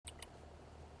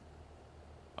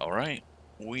Alright,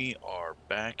 we are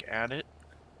back at it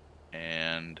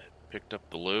and picked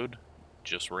up the load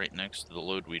just right next to the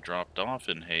load we dropped off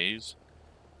in Hayes.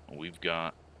 We've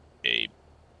got a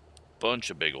bunch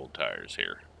of big old tires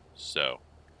here. So,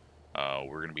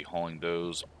 we're going to be hauling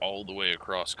those all the way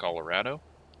across Colorado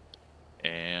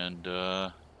and,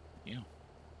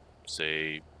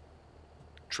 say,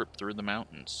 trip through the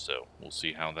mountains. So, we'll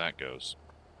see how that goes.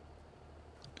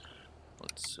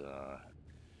 Let's,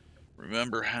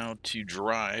 remember how to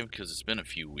drive, because it's been a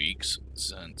few weeks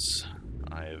since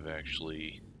I have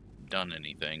actually done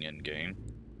anything in game,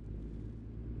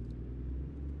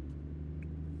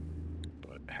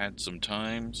 but had some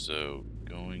time, so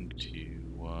going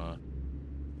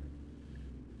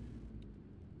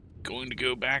to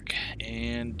go back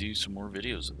and do some more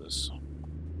videos of this.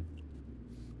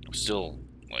 Still,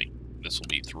 like, this will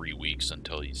be 3 weeks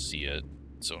until you see it,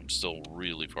 so I'm still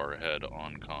really far ahead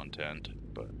on content,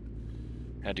 but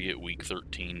had to get week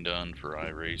 13 done for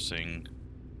iRacing,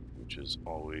 which is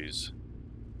always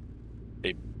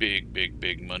a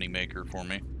big money maker for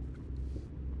me.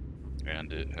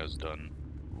 And it has done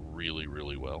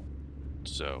really well.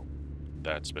 So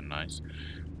that's been nice.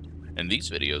 And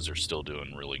these videos are still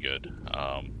doing really good.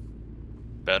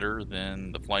 Better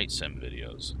than the flight sim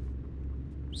videos.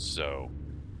 So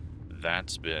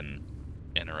that's been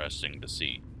interesting to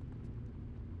see.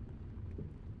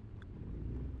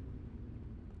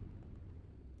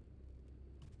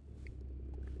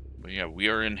 But yeah, we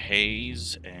are in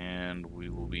Hayes, and we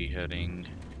will be heading,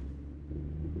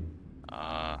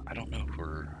 I don't know if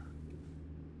we're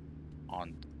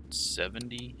on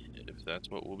 70, if that's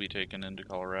what we'll be taking into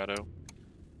Colorado.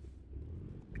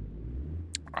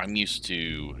 I'm used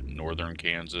to northern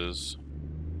Kansas,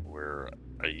 where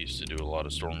I used to do a lot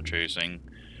of storm chasing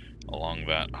along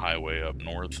that highway up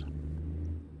north.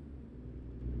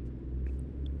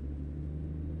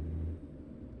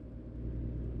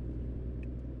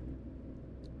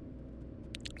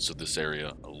 So this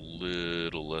area a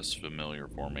little less familiar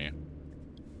for me.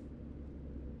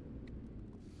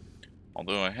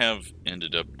 Although I have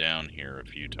ended up down here a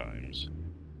few times.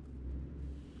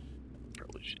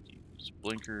 Probably should use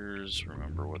blinkers,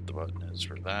 remember what the button is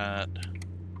for that.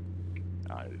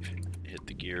 I've hit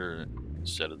the gear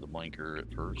instead of the blinker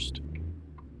at first.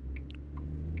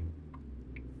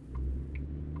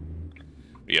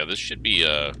 But yeah, this should be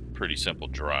a pretty simple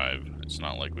drive. It's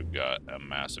not like we've got a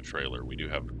massive trailer. We do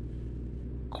have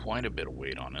quite a bit of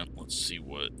weight on it. Let's see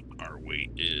what our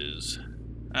weight is.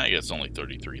 I guess only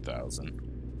 33,000.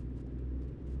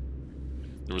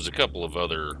 There was a couple of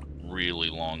other really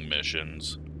long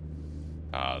missions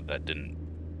that didn't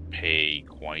pay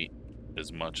quite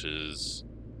as much as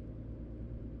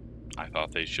I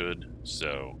thought they should,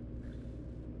 so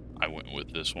I went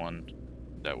with this one.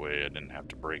 That way I didn't have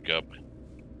to break up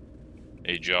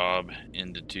a job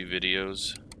into 2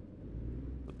 videos.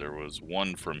 But there was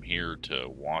one from here to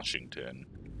Washington.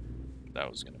 That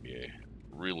was going to be a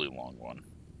really long one.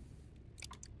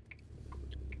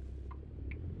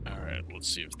 Alright,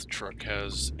 let's see if the truck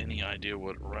has any idea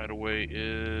what right-of-way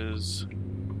is.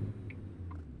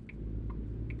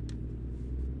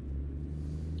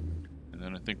 And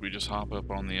then I think we just hop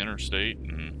up on the interstate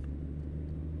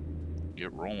and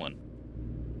get rolling.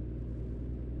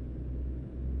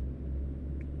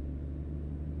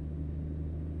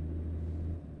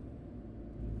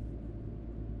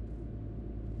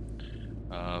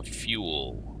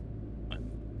 Fuel. I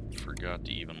forgot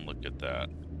to even look at that.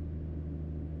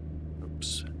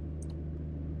 Oops.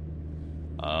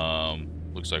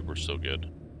 Looks like we're still good.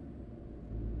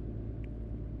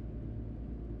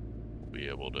 We'll be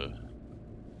able to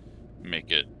make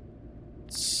it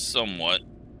somewhat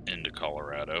into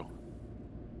Colorado.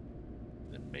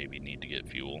 Then maybe need to get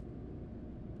fuel.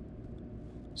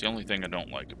 The only thing I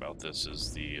don't like about this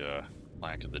is the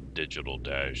lack of the digital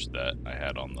dash that I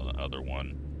had on the other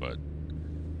one, but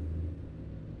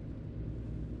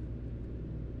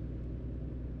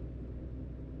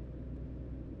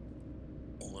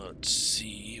let's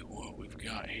see what we've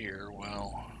got here.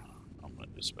 Well, I'm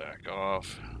gonna just back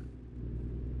off.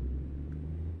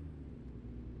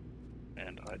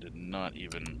 And I did not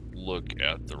even look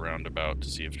at the roundabout to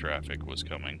see if traffic was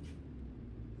coming.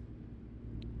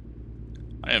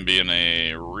 I am being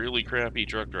a really crappy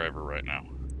truck driver right now.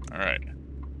 Alright.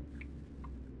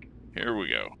 Here we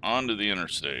go. Onto the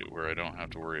interstate where I don't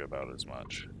have to worry about as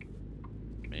much.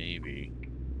 Maybe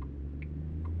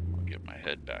I'll get my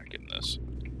head back in this.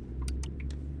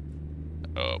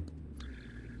 Oh.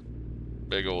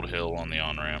 Big old hill on the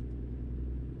on-ramp.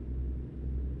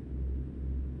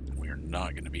 We are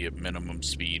not going to be at minimum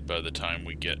speed by the time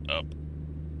we get up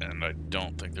And I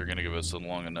don't think they're going to give us a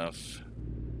long enough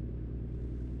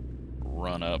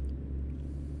run up.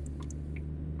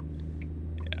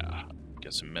 Yeah,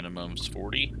 guess a minimum's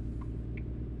 40.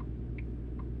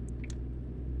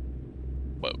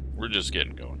 But we're just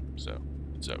getting going, so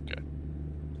it's okay.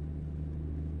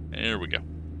 There we go.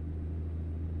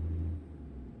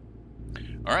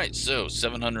 Alright, so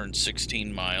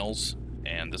 716 miles.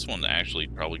 And this one's actually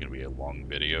probably going to be a long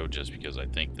video just because I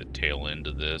think the tail end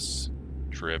of this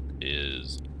trip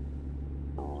is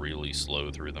really slow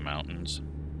through the mountains.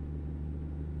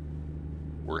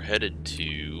 We're headed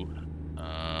to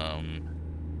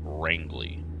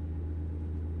Wrangley.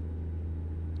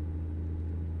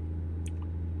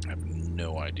 I have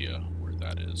no idea where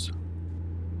that is.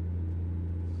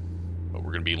 But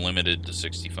we're going to be limited to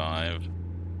 65,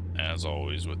 as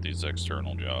always with these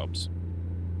external jobs.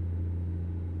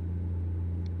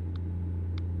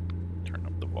 Turn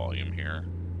up the volume here.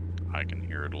 I can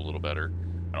hear it a little better.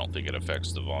 I don't think it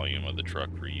affects the volume of the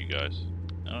truck for you guys.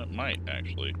 No, it might,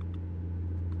 actually.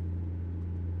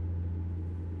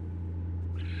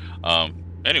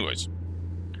 Anyways.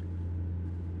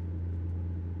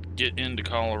 Get into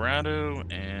Colorado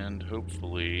and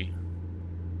hopefully...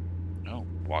 Oh,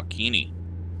 Waukene.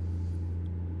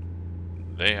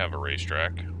 They have a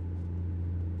racetrack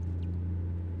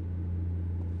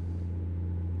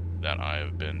that I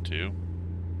have been to.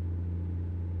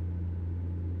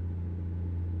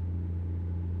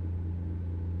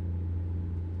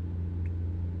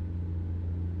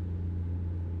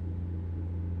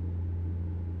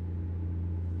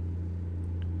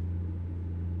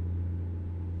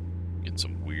 Get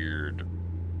some weird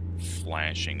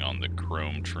flashing on the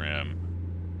chrome trim.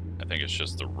 I think it's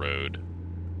just the road.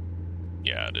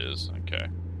 Yeah, it is. Okay.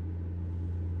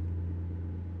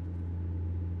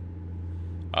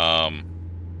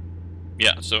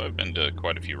 Yeah, so I've been to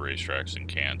quite a few racetracks in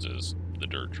Kansas, the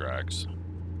dirt tracks,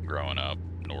 growing up.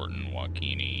 Norton,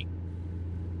 Waukene.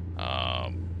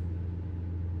 God,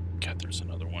 there's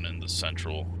another one in the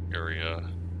central area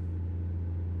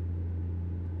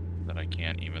that I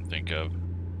can't even think of,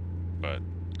 but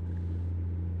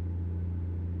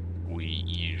we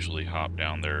usually hop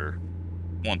down there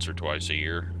once or twice a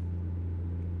year,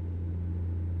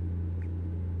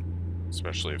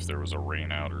 especially if there was a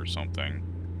rain out or something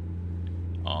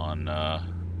on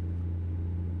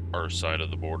our side of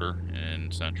the border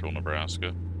in central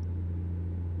Nebraska.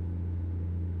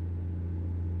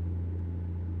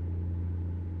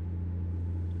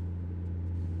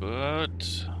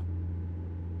 But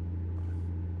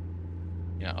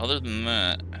yeah, other than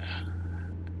that,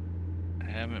 I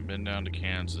haven't been down to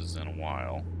Kansas in a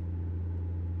while.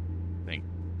 I think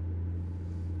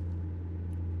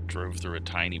drove through a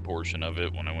tiny portion of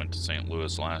it when I went to St.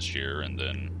 Louis last year, and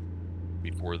then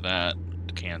before that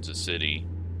to Kansas City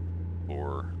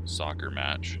for a soccer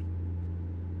match.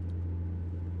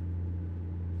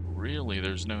 Really,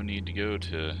 there's no need to go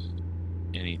to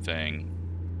anything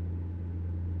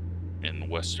in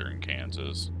western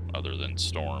Kansas other than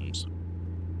storms.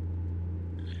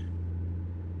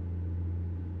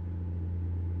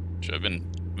 Which I've been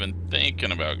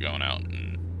thinking about going out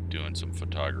and doing some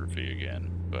photography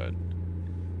again, but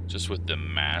just with the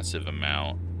massive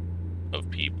amount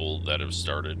of people that have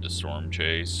started to storm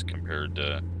chase compared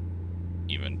to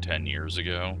even 10 years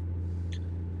ago,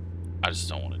 I just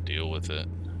don't want to deal with it.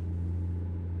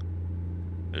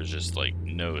 There's just like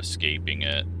no escaping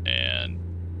it, and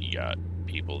you got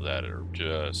people that are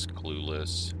just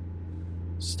clueless,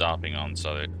 stopping on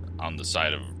the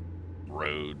side of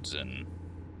roads, and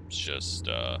it's just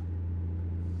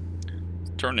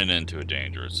turning into a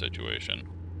dangerous situation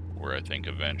where I think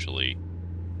eventually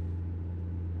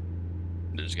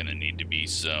there's going to need to be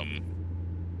some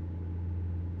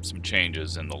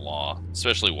changes in the law,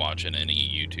 especially watching any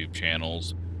YouTube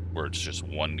channels where it's just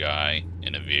one guy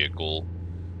in a vehicle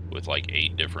with like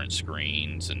 8 different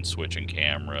screens and switching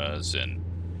cameras and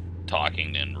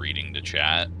talking and reading the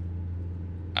chat.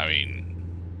 I mean,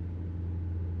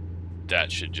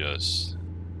 that should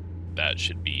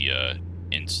be a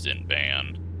instant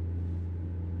ban.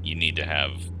 You need to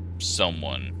have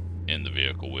someone in the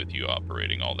vehicle with you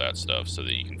operating all that stuff so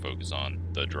that you can focus on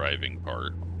the driving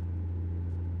part.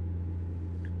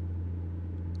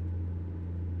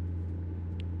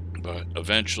 But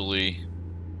eventually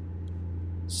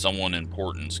someone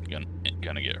important's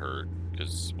gonna get hurt,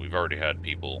 because we've already had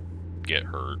people get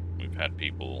hurt.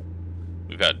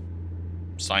 We've had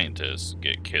scientists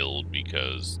get killed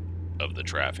because of the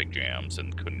traffic jams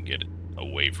and couldn't get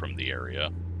away from the area.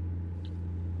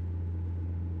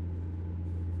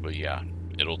 But yeah,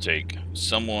 it'll take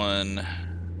someone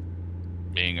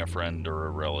being a friend or a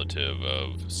relative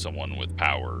of someone with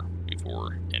power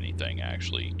before anything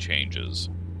actually changes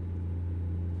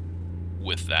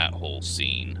with that whole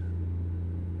scene.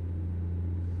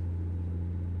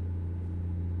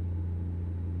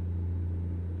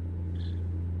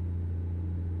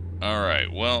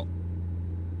 Alright, well,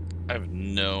 I have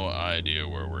no idea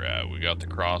where we're at. We got the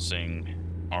crossing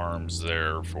arms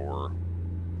there for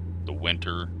the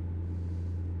winter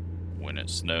when it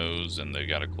snows and they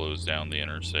got to close down the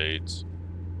interstates,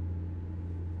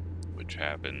 which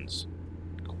happens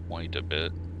quite a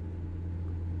bit.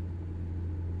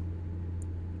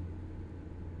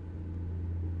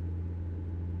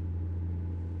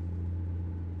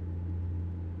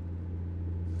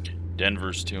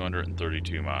 Denver's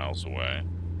 232 miles away.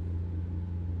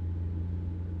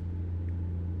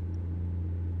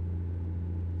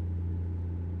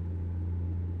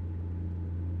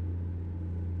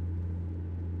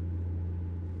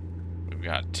 We've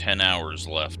got 10 hours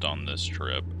left on this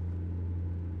trip.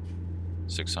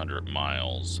 600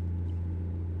 miles.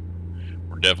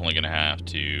 We're definitely going to have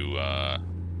to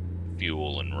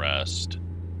fuel and rest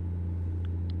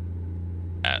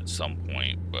at some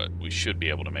point, but we should be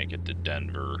able to make it to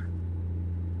Denver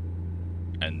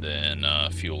and then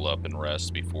fuel up and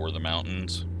rest before the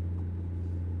mountains.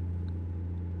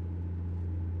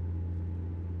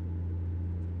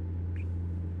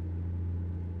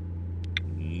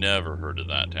 Never heard of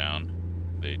that town.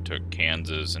 They took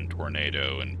Kansas and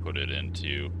tornado and put it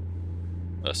into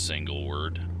a single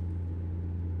word.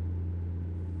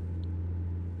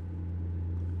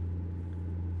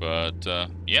 But,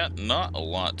 yeah, not a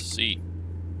lot to see.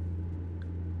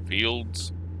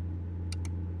 Fields.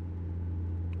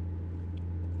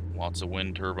 Lots of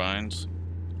wind turbines.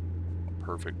 A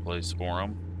perfect place for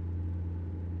them.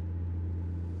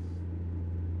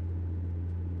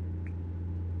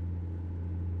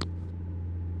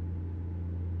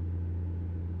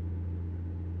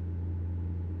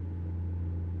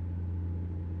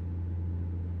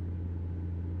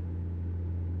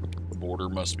 Border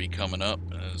must be coming up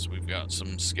as we've got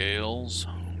some scales.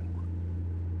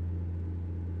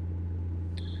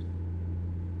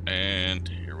 And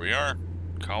here we are,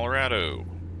 Colorado.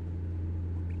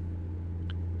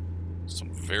 Some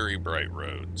very bright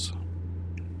roads.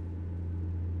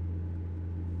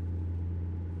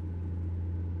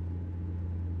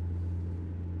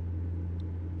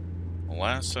 The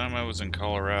last time I was in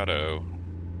Colorado,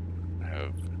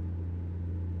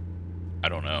 I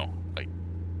don't know, like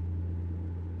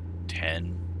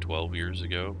 10, 12 years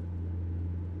ago.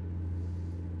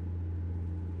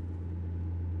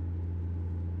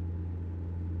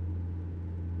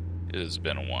 It has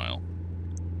been a while.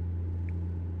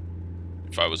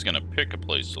 If I was going to pick a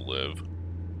place to live,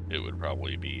 it would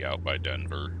probably be out by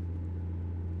Denver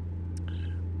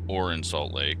or in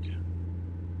Salt Lake,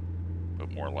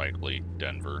 but more likely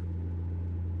Denver.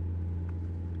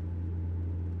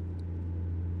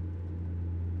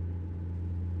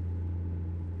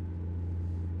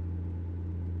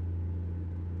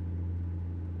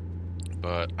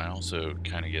 But I also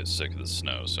kind of get sick of the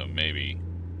snow, so maybe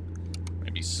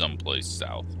someplace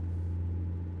south.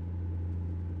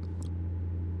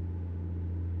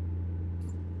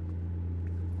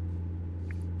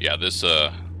 Yeah, this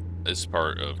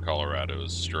part of Colorado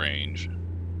is strange.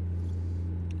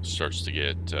 Starts to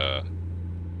get a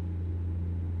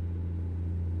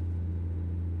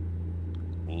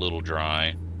little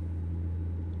dry.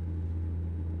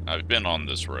 I've been on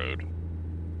this road,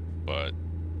 but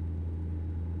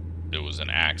it was an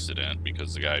accident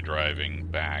because the guy driving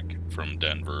back from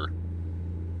Denver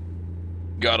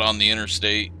got on the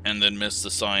interstate and then missed the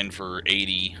sign for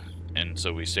 80, and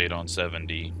so we stayed on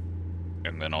 70,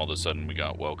 and then all of a sudden we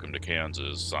got "Welcome to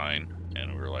Kansas" sign,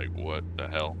 and we were like, what the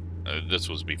hell? This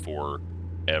was before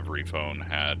every phone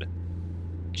had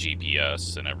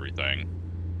GPS and everything.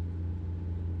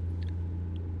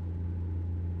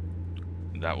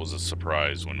 That was a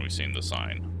surprise when we seen the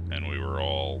sign, and we were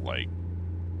all like,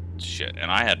 shit. And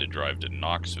I had to drive to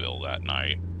Knoxville that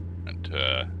night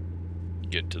to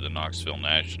get to the Knoxville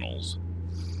Nationals,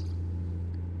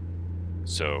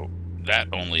 so that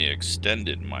only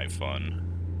extended my fun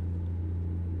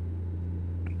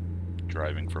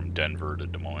driving from Denver to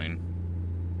Des Moines.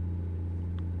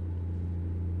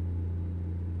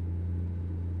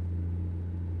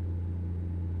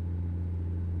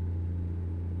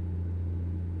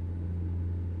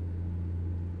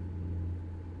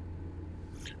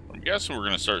 I'm guessing we're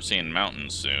going to start seeing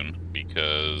mountains soon,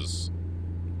 because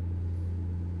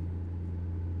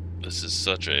this is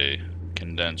such a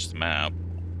condensed map.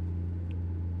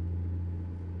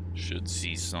 Should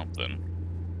see something.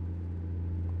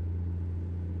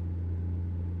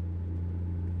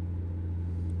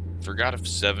 Forgot if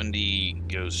 70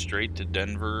 goes straight to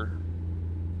Denver.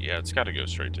 Yeah, it's got to go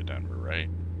straight to Denver, right?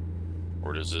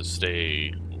 Or does it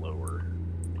stay lower?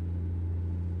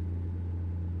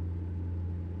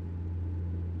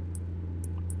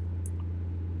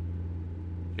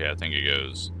 Yeah, I think it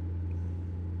goes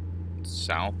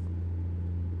south.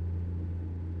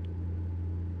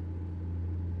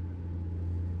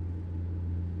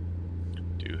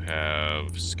 Do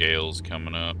have scales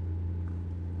coming up.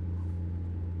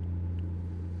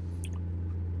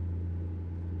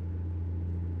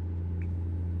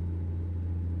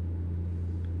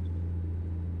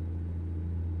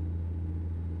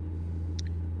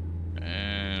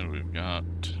 And we've got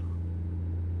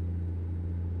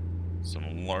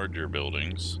some larger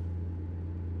buildings.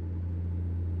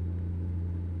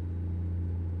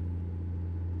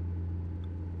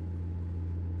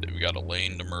 That we got a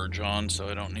lane to merge on, so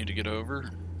I don't need to get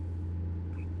over.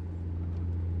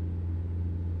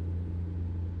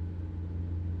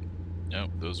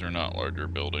 Nope, those are not larger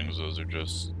buildings, those are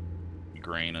just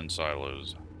grain and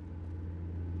silos.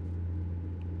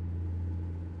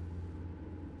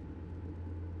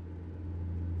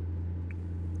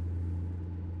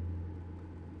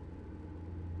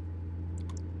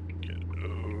 Get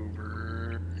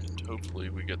over, and hopefully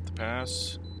we get the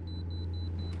pass.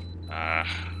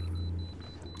 Ah.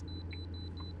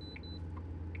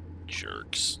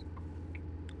 Jerks.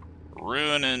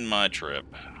 Ruining my trip.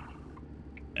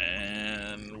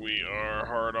 And we are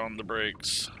hard on the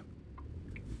brakes.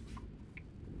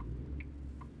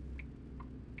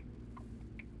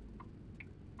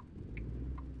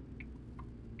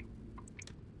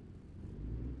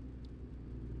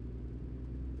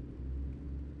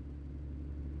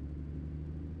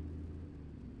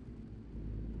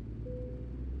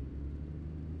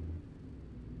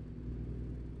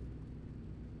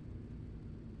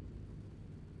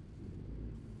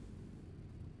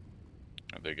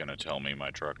 Are they gonna tell me my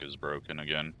truck is broken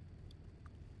again?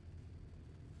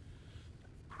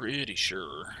 Pretty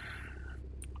sure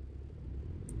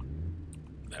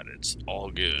that it's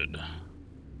all good.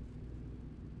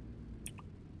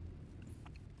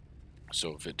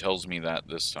 So if it tells me that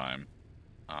this time,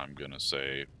 I'm gonna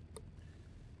say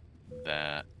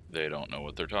that they don't know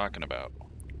what they're talking about.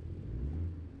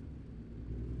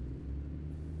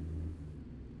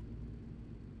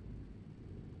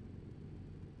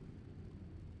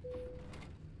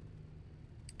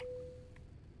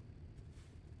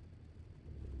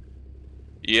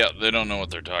 Yeah, they don't know what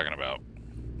they're talking about.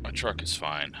 My truck is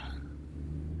fine.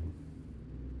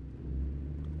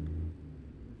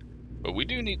 But we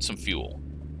do need some fuel.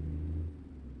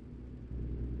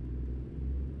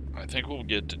 I think we'll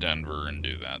get to Denver and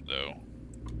do that, though.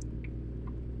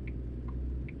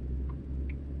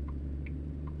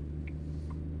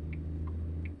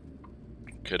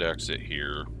 Could exit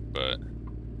here, but...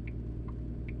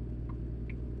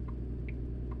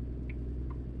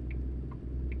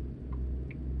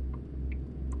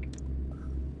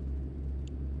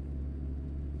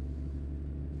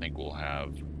 I think we'll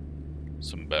have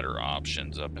some better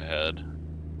options up ahead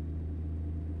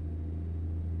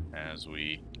as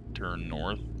we turn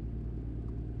north.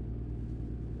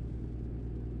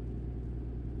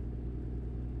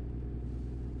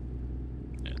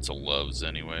 It's a Love's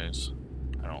anyways.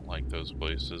 I don't like those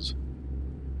places.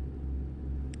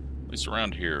 At least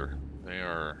around here, they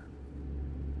are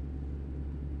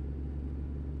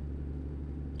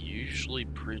usually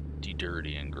pretty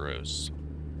dirty and gross.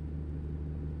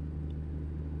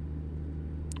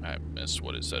 I missed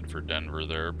what it said for Denver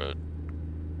there, but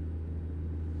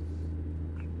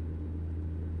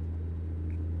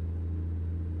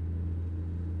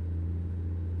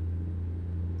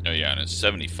oh yeah, and it's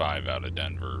 75 out of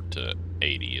Denver to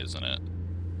 80, isn't it?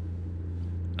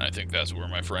 And I think that's where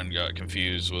my friend got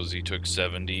confused, was he took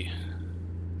 70.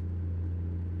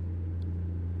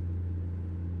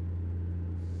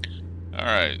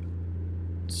 Alright,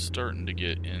 starting to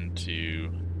get into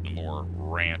the more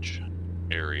ranch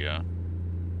area.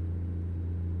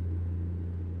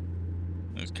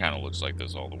 It kind of looks like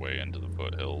this all the way into the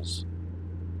foothills.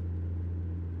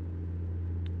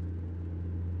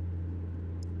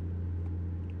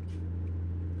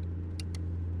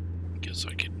 Guess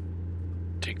I could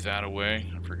take that away.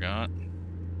 I forgot.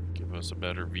 Give us a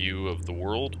better view of the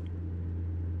world.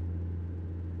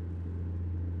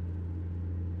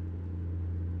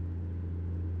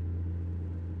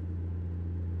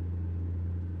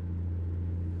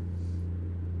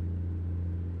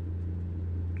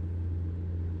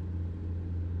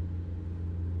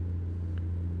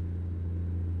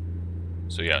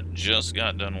 So yeah, just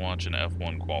got done watching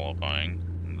F1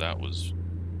 qualifying. That was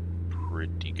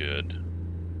pretty good.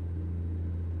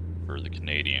 for the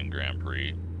Canadian Grand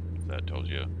Prix, if that tells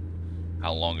you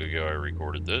how long ago I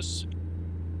recorded this.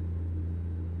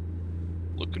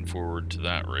 Looking forward to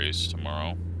that race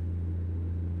tomorrow.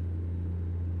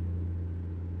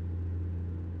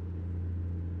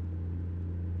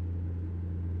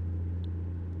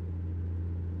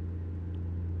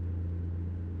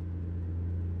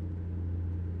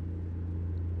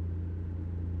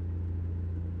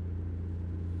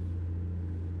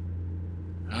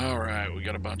 Alright, we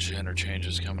got a bunch of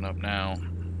interchanges coming up now.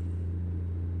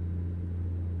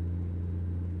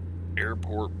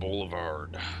 Airport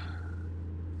Boulevard.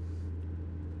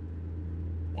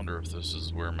 Wonder if this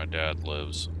is where my dad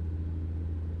lives.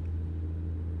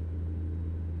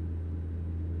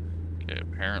 Okay,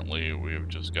 apparently we've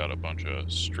just got a bunch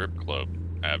of strip club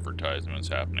advertisements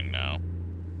happening now.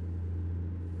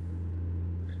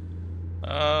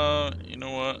 You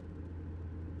know what?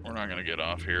 We're not gonna get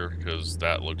off here because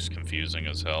that looks confusing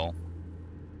as hell.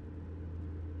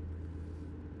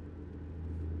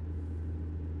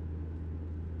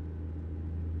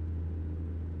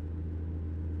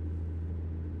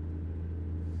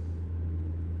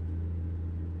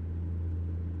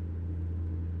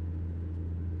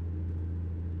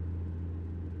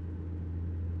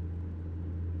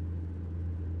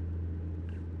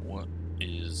 What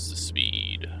is the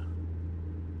speed?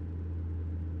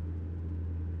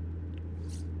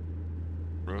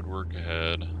 Road work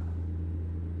ahead.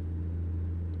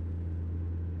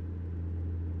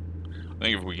 I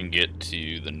think if we can get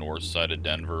to the north side of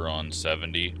Denver on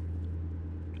 70,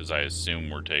 because I assume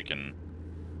we're taking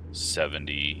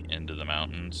 70 into the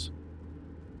mountains.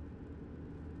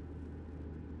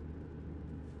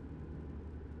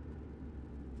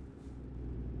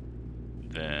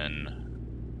 Then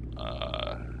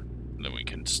we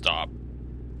can stop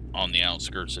on the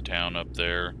outskirts of town up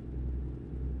there.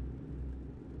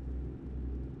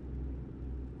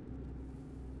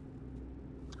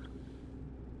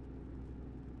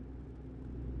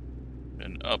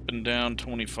 And up and down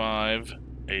 25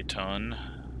 a ton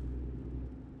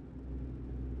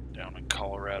down in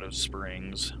Colorado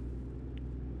Springs.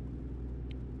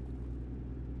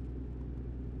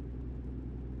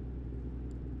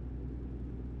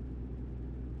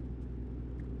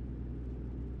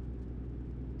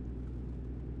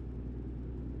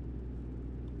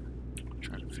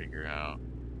 Trying to figure out.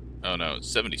 Oh no,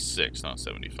 it's 76, not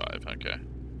 75. Okay.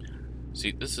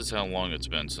 See, this is how long it's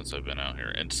been since I've been out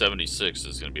here. And 76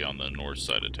 is going to be on the north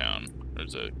side of town.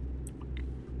 There's a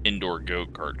indoor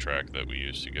go-kart track that we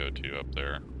used to go to up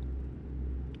there.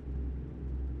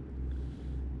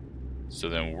 So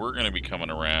then we're going to be coming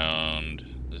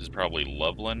around. This is probably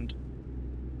Loveland.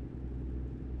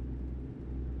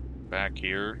 Back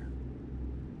here.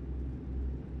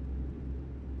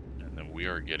 And then we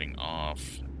are getting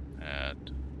off at...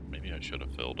 Maybe I should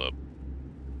have filled up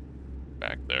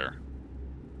back there.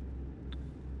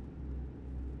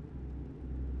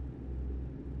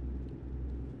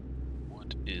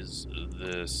 What is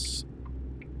this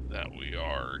that we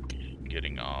are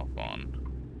getting off on?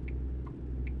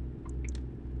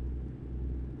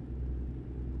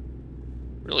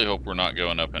 Really hope we're not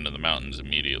going up into the mountains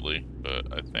immediately, but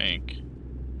I think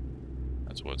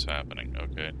that's what's happening.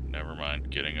 Okay, never mind.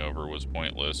 Getting over was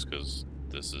pointless because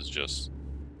this is just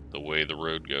the way the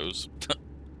road goes.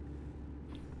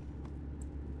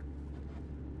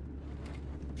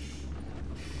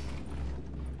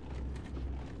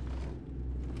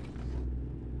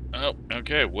 Oh,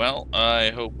 okay, well,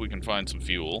 I hope we can find some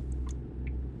fuel.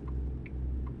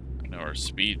 I know our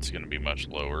speed's going to be much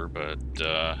lower, but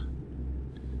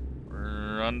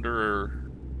we're under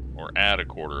or at a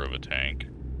quarter of a tank.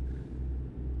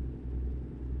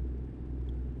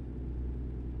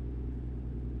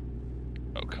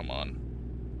 Oh, come on.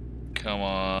 Come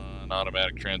on,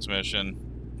 automatic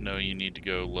transmission. No, you need to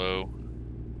go low.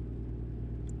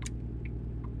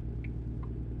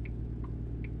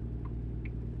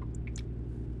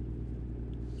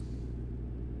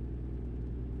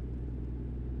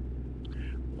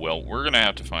 Well, we're going to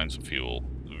have to find some fuel.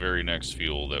 The very next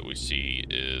fuel that we see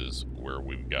is where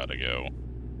we've got to go.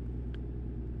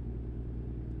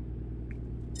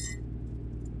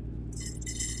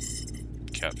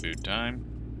 Cat food time.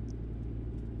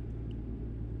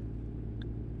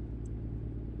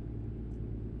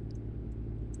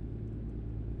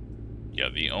 Yeah,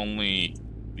 the only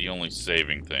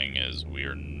saving thing is we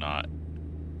are not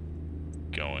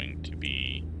going to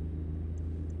be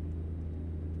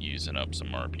using up some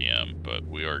RPM, but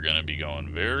we are going to be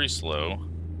going very slow,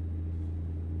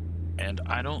 and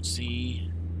I don't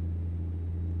see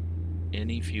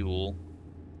any fuel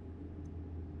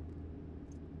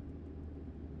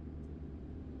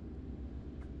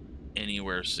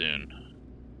anywhere soon.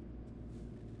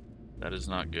 That is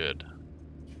not good.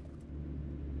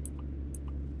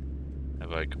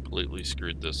 Have I completely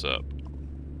screwed this up?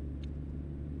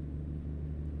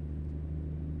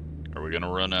 Are we going to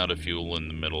run out of fuel in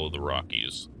the middle of the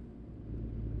Rockies?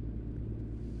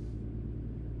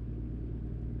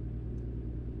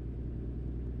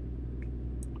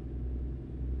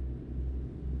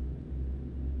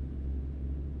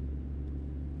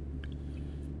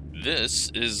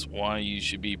 This is why you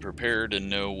should be prepared and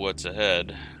know what's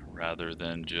ahead, rather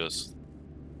than just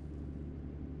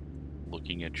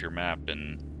looking at your map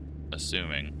and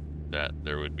assuming that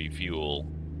there would be fuel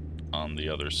on the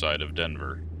other side of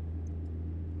Denver.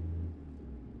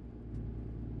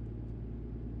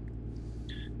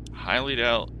 Highly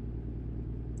doubt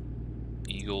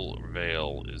Eagle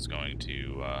Vale is going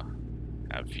to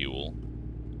have fuel.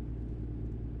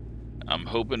 I'm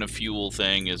hoping a fuel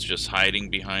thing is just hiding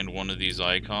behind one of these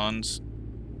icons.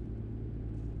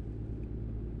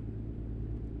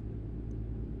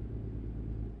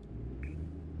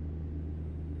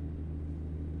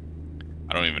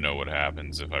 I don't even know what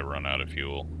happens if I run out of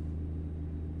fuel.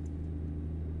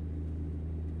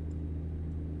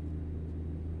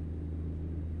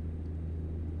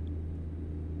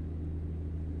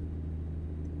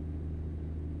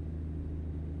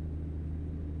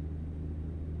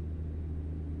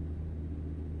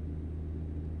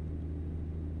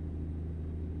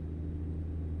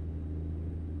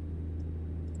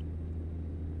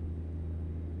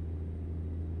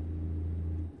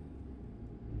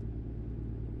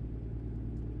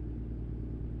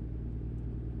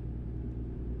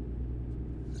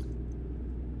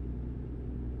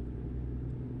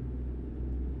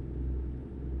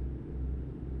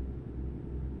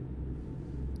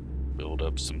 Build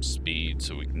up some speed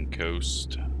so we can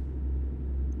coast. I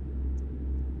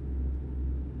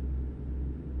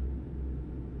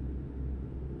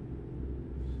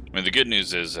mean, the good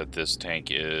news is that this tank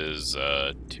is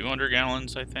 200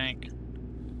 gallons, I think.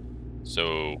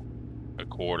 So a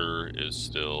quarter is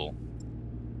still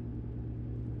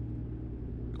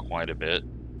quite a bit,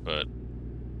 but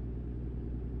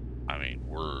I mean,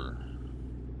 we're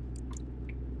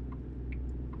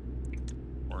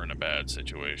in a bad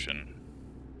situation.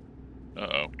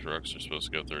 Uh-oh, trucks are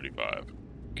supposed to go 35.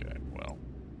 Okay, well.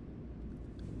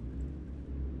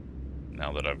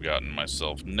 Now that I've gotten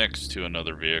myself next to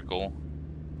another vehicle,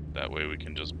 that way we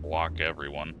can just block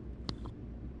everyone.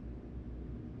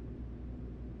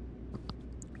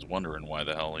 I was wondering why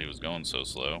the hell he was going so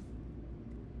slow.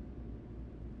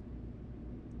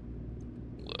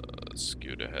 Let's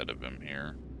scoot ahead of him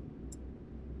here.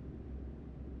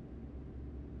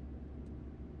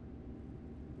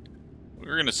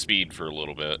 We're going to speed for a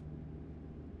little bit.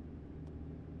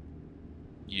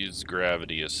 Use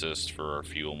gravity assist for our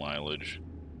fuel mileage.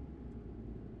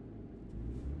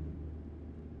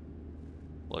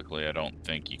 Luckily, I don't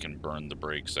think you can burn the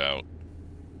brakes out.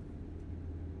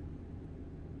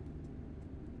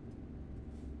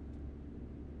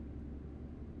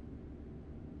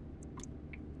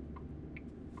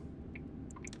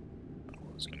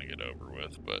 I was going to get over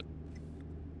with, but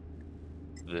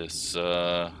this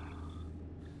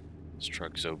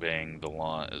truck's obeying the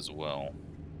law as well.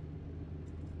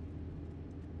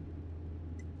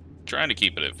 Trying to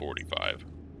keep it at 45.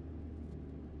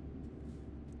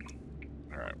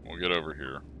 Alright, we'll get over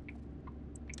here.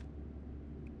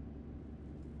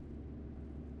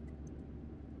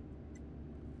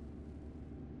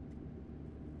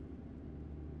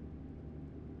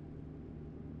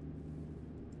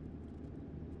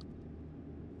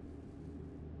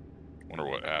 Wonder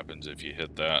what happens if you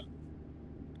hit that.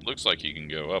 Looks like you can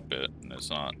go up it, and it's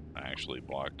not actually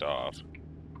blocked off.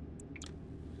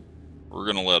 We're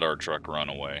gonna let our truck run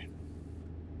away,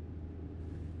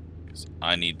 because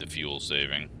I need the fuel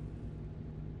saving.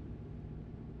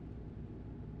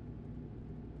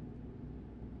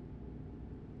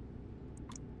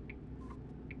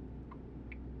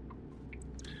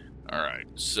 Alright,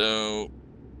 so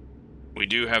we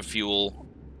do have fuel,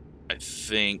 I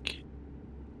think.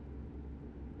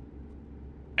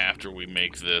 After we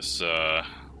make this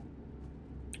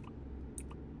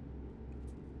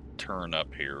turn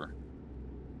up here,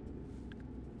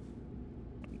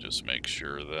 just make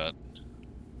sure that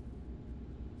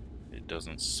it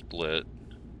doesn't split.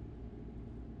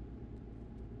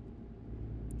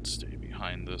 Stay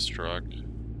behind this truck.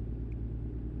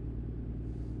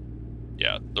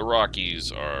 Yeah, the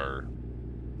Rockies are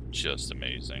just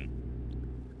amazing.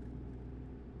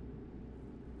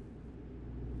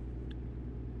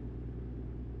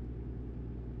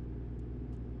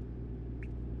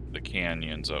 The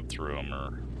canyons up through them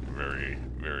are very,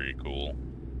 very cool.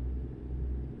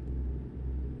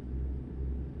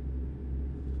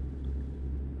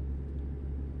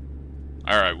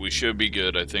 Alright, we should be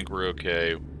good. I think we're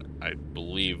okay. I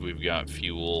believe we've got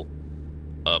fuel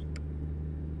up.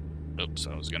 Oops,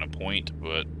 I was going to point,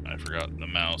 but I forgot the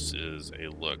mouse is a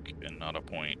look and not a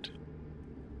point.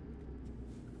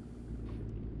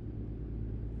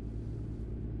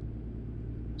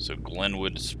 So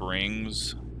Glenwood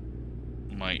Springs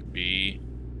might be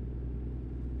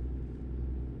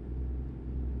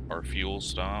our fuel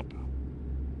stop.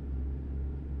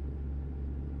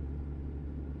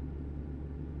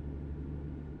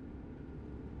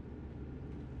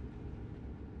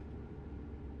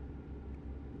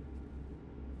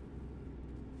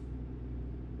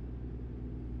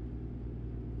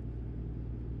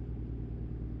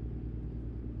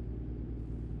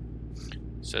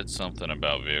 Said something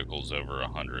about vehicles over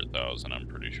 100,000, I'm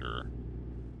pretty sure.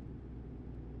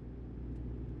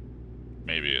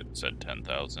 Maybe it said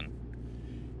 10,000.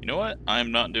 You know what?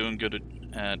 I'm not doing good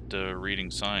at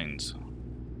reading signs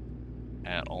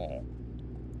at all.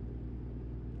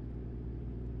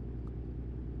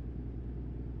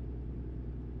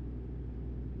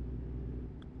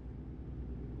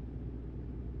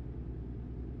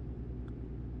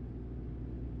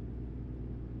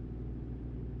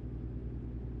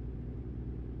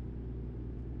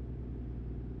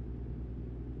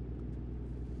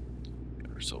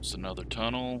 Got ourselves another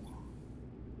tunnel.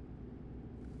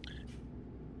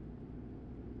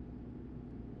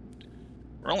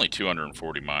 We're only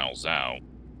 240 miles out,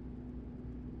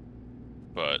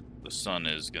 but the sun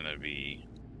is going to be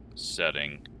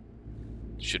setting.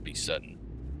 Should be setting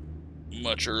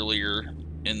much earlier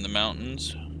in the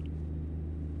mountains,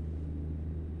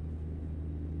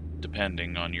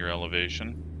 depending on your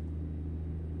elevation.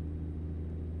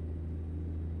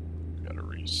 Gotta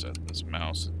reset this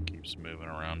mouse. It keeps moving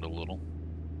around a little,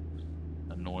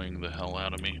 annoying the hell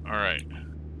out of me. Alright.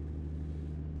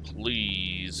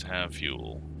 Please have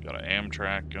fuel. Got an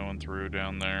Amtrak going through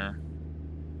down there.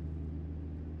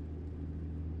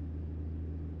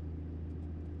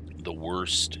 The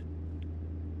worst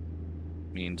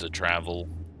means of travel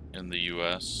in the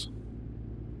US.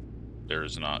 There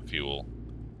is not fuel.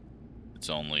 It's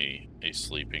only a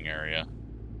sleeping area.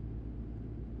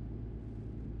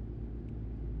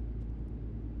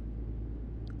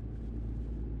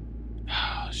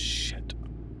 Ah, shit.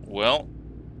 Well,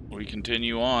 we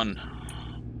continue on.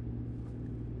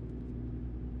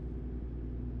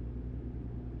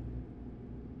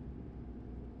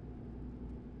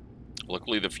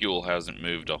 Luckily, the fuel hasn't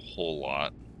moved a whole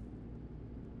lot.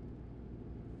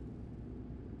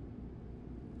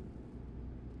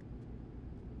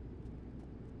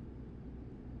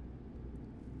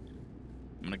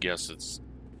 I'm gonna guess it's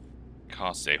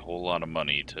costs a whole lot of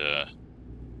money to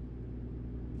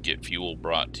get fuel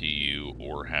brought to you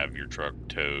or have your truck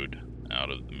towed out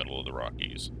of the middle of the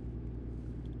Rockies.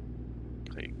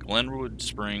 Okay, Glenwood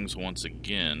Springs once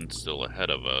again still ahead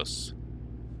of us.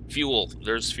 Fuel,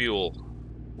 there's fuel.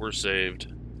 We're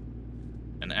saved.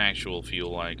 An actual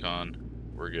fuel icon.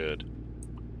 We're good.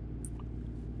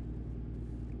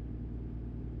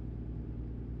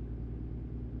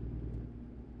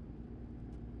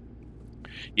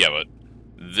 Yeah, but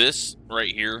this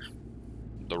right here,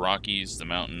 the Rockies, the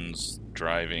mountains,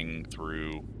 driving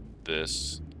through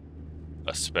this,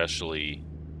 especially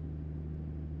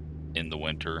in the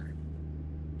winter,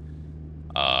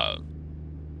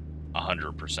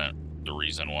 100% the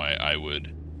reason why I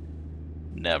would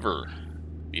never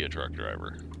be a truck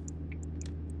driver.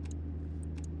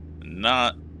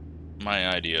 Not my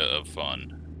idea of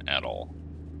fun at all.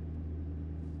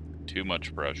 Too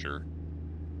much pressure.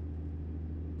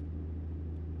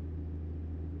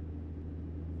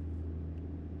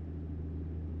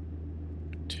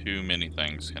 Too many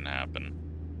things can happen.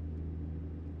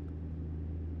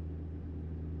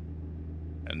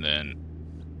 And then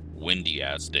windy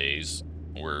ass days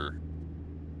where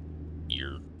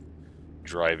you're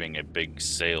driving a big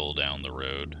sail down the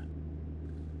road.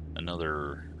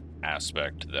 Another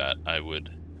aspect that I would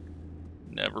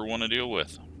never want to deal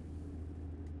with.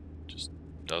 Just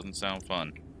doesn't sound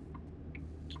fun.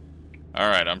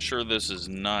 Alright, I'm sure this is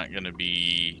not going to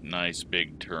be nice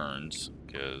big turns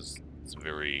because it's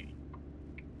very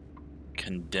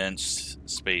condensed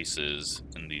spaces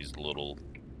in these little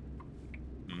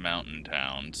mountain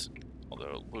towns,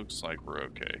 although it looks like we're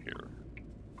okay here.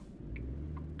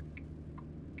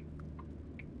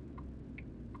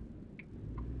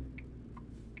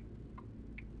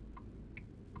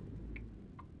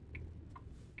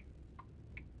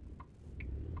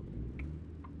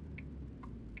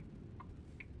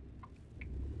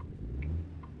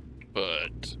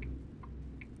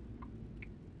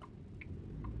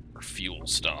 fuel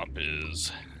stop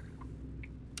is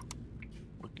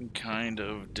looking kind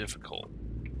of difficult.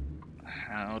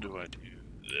 How do I do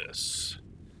this?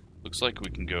 Looks like we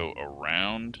can go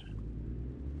around.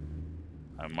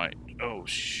 I might... Oh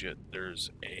shit,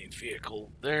 there's a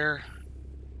vehicle there.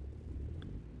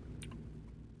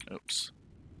 Oops.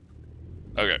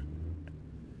 Okay.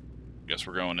 Guess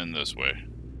we're going in this way.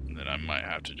 And then I might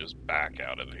have to just back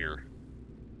out of here.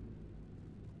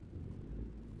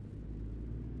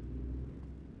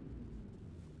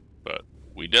 But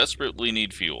we desperately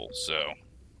need fuel, so...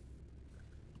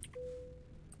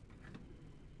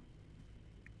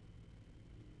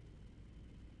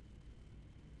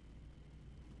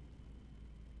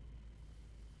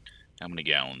 How many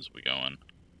gallons are we going?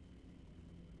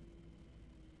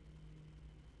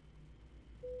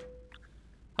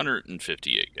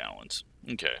 158 gallons.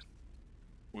 Okay.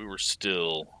 We were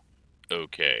still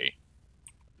okay.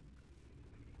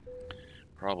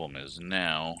 Problem is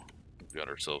now we've got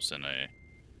ourselves in a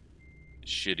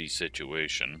shitty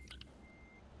situation.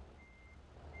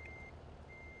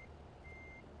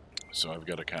 So I've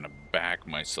got to kind of back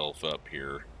myself up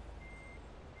here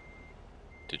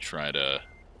to try to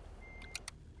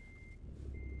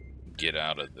get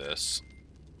out of this.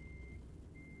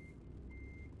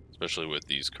 Especially with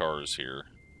these cars here.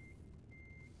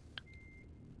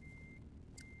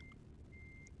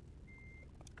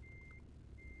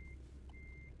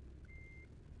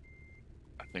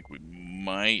 I think we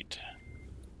might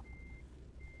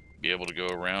be able to go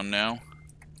around now.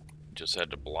 Just had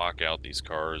to block out these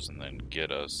cars and then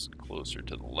get us closer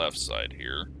to the left side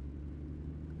here.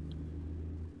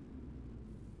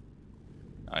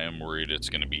 I am worried it's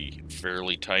going to be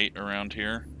fairly tight around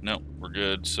here. No, we're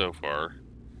good so far.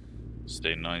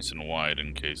 Stay nice and wide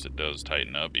in case it does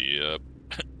tighten up. Yep.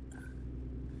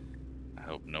 I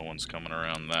hope no one's coming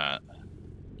around that.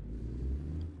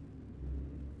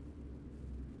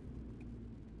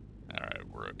 Alright,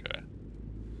 we're okay.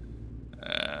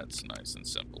 That's nice and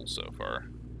simple so far.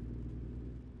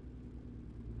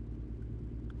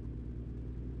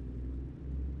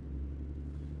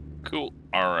 Cool.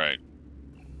 Alright.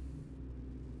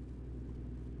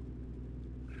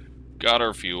 Got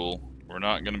our fuel. We're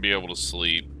not going to be able to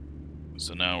sleep.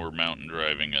 So now we're mountain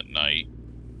driving at night.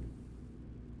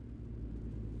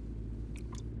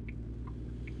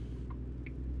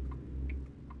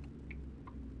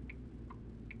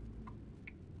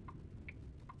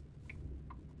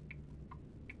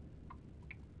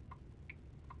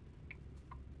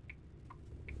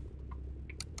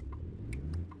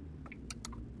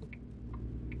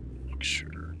 Make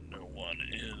sure no one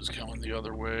is coming the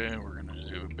other way. We're going to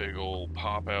do a big old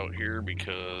pop out here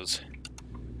because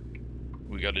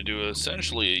we got to do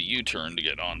essentially a U-turn to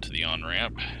get onto the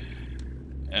on-ramp.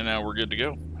 And now we're good to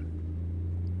go.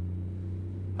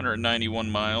 191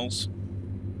 miles.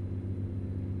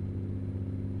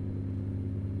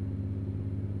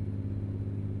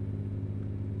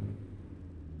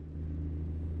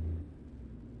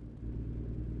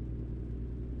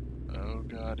 Oh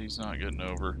God, he's not getting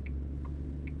over.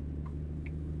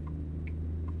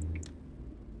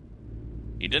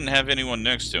 He didn't have anyone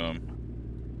next to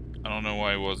him. I don't know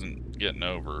why he wasn't getting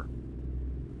over.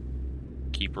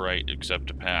 Keep right except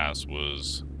to pass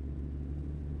was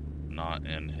not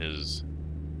in his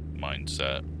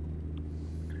mindset.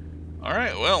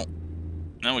 Alright, well,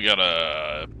 now we got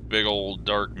a big old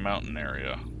dark mountain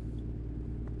area.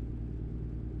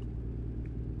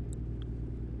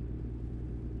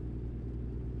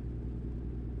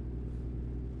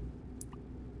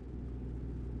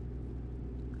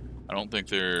 I don't think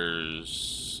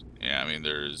there's... Yeah, I mean,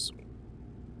 there's...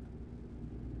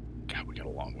 God, we got a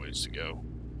long ways to go.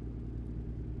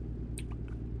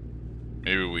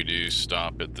 Maybe we do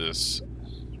stop at this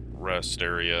rest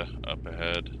area up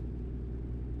ahead.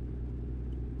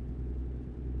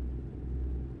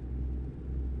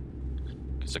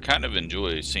 Because I kind of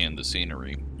enjoy seeing the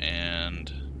scenery,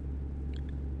 and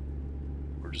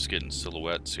we're just getting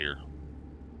silhouettes here.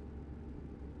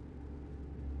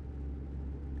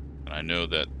 And I know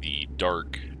that the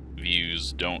dark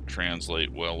views don't translate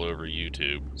well over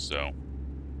YouTube, so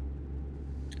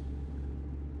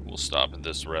we'll stop at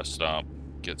this rest stop,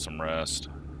 get some rest,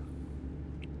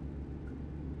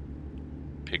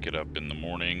 pick it up in the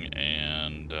morning,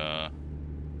 and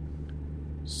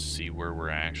see where we're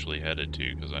actually headed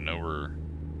to, because I know we're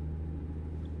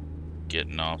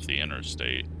getting off the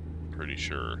interstate, pretty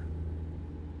sure.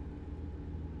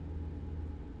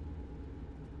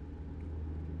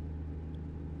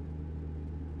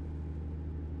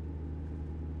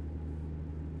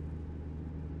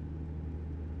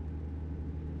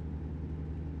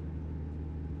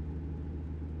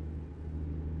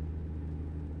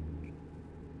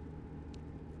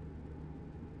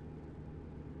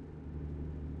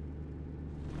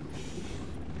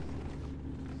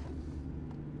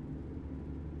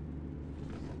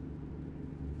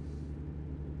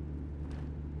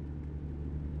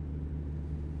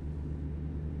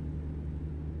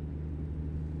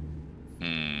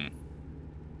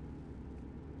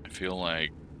 feel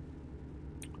like...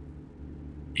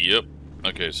 Yep.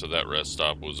 Okay, so that rest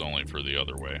stop was only for the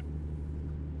other way.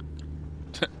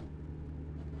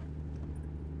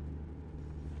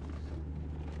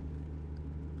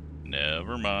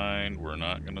 Never mind, we're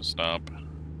not gonna stop.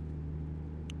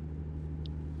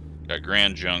 Got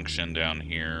Grand Junction down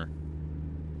here.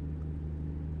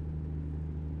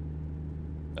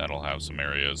 That'll have some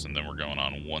areas, and then we're going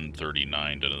on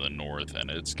 139 to the north,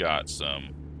 and it's got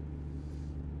some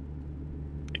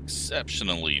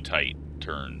exceptionally tight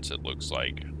turns, it looks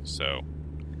like. So,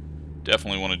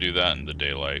 definitely want to do that in the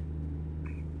daylight.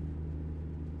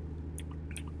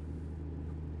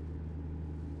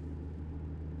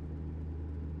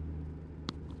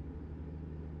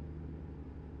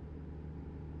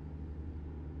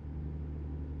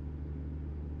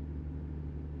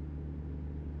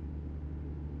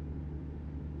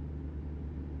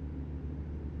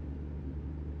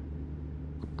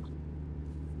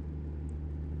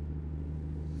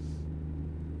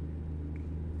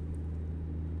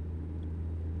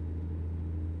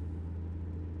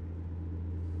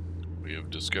 We have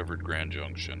discovered Grand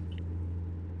Junction.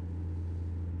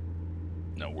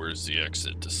 Now, where's the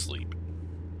exit to sleep?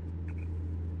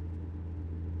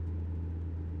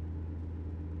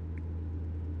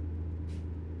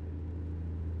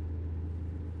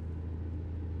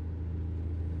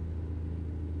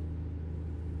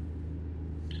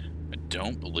 I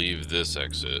don't believe this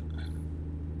exit.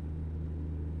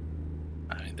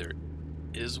 I mean, there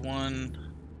is one.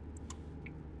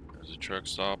 There's a truck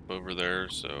stop over there,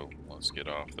 so let's get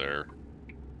off there.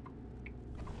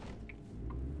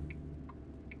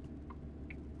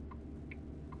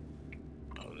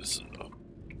 Oh, this is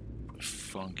a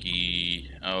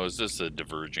funky... Oh, is this a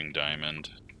diverging diamond?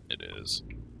 It is.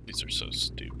 These are so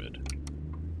stupid.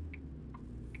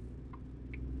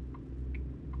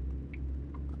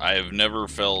 I have never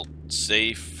felt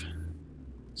safer,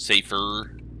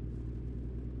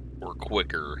 or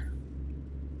quicker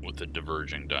with a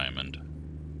diverging diamond.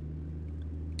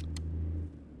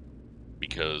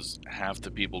 Because half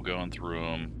the people going through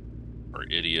them are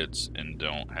idiots and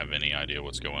don't have any idea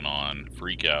what's going on,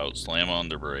 freak out, slam on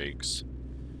their brakes,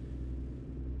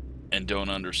 and don't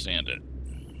understand it.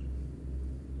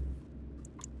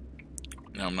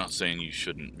 Now, I'm not saying you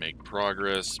shouldn't make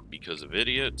progress because of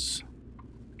idiots.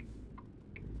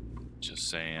 Just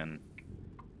saying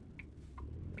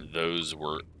those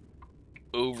were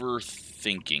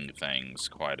overthinking things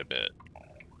quite a bit.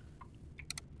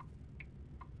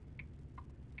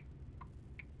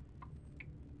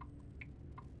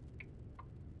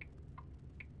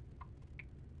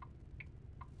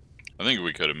 I think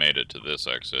we could have made it to this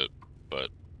exit, but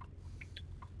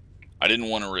I didn't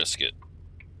want to risk it.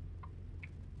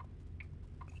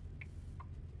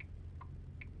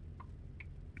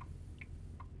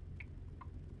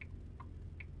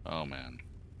 Oh man,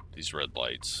 these red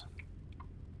lights.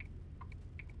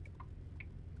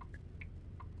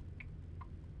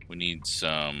 We need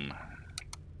some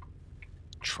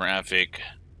traffic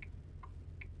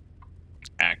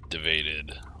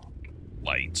activated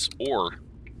lights, or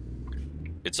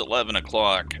it's 11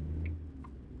 o'clock.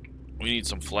 We need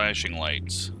some flashing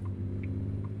lights.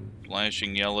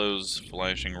 Flashing yellows,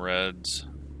 flashing reds.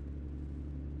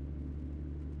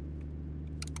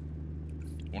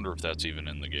 Wonder if that's even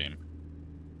in the game.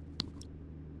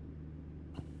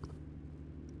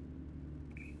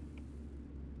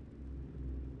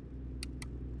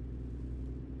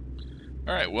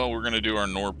 Alright, well, we're going to do our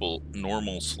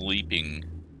normal sleeping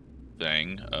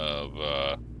thing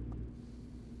of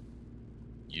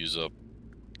use up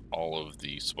all of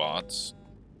the spots.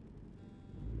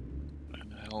 What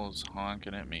the hell is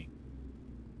honking at me?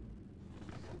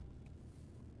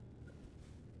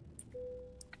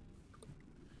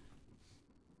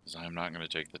 Because I'm not going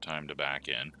to take the time to back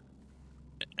in,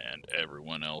 and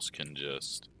everyone else can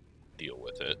just deal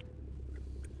with it.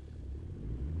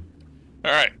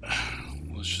 Alright,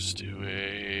 let's just do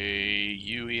a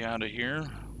UE out of here.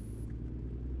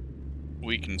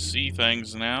 We can see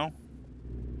things now.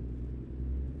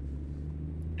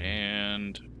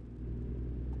 And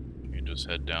we can just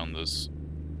head down this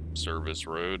service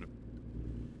road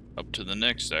up to the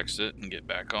next exit and get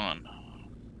back on.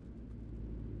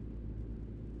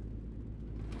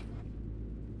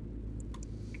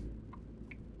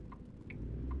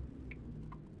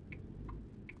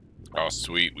 Oh,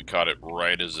 sweet. We caught it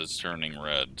right as it's turning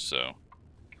red, so...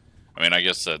 I mean, I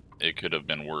guess that it could have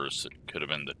been worse. It could have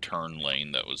been the turn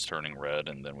lane that was turning red,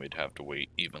 and then we'd have to wait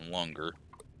even longer.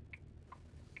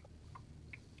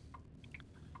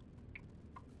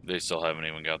 They still haven't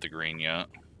even got the green yet.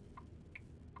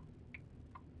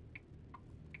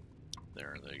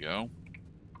 There they go.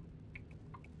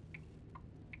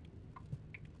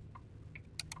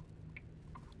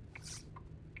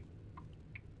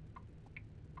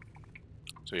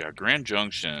 So yeah, Grand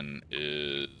Junction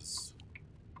is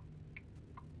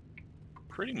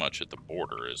pretty much at the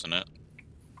border, isn't it?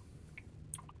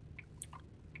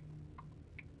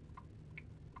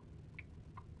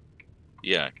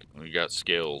 Yeah, we got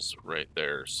scales right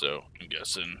there, so I'm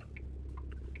guessing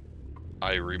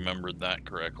I remembered that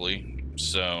correctly.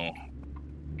 So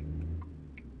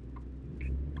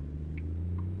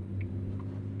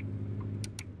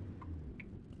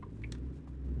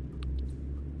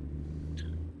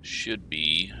should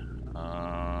be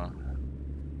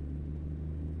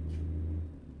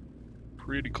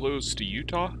pretty close to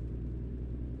Utah,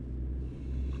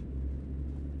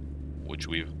 which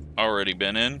we've already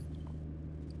been in.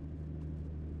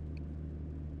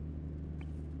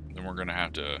 Then we're gonna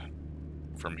have to,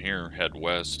 from here, head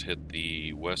west, hit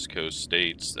the West Coast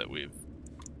states that we've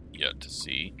yet to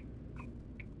see.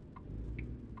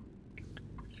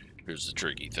 Here's the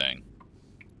tricky thing.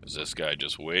 Is this guy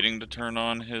just waiting to turn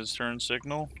on his turn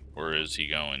signal, or is he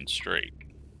going straight?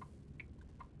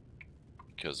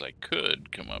 Because I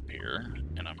could come up here,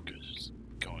 and I'm just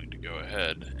going to go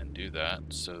ahead and do that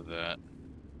so that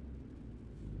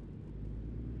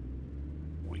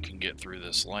we can get through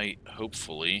this light,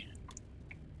 hopefully.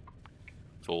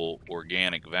 Full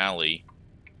organic valley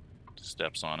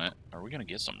steps on it. Are we going to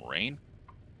get some rain?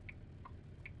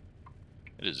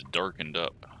 It is darkened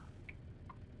up.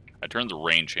 I turned the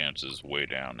rain chances way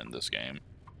down in this game.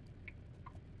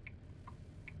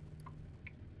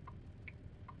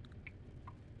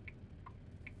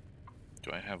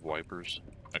 Do I have wipers?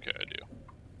 Okay, I do.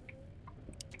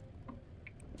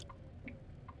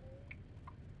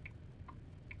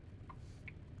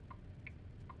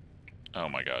 Oh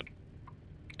my god.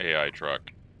 AI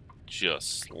truck.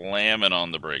 Just slamming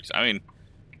on the brakes. I mean,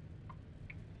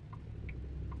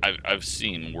 I've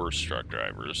seen worse truck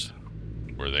drivers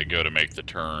where they go to make the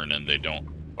turn and they don't.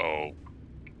 Oh,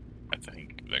 I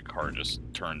think that car just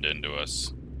turned into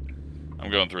us. I'm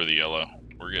going through the yellow.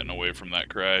 We're getting away from that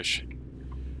crash.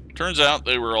 Turns out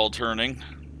they were all turning.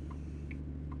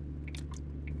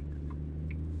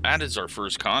 That is our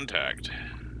first contact.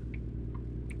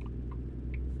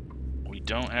 We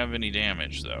don't have any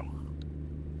damage though.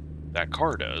 That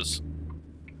car does.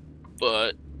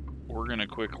 But we're gonna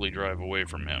quickly drive away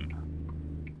from him.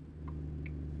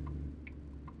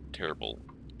 Terrible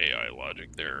AI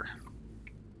logic there.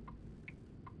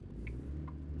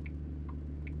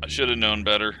 I should have known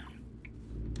better.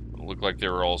 It looked like they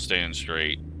were all staying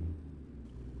straight.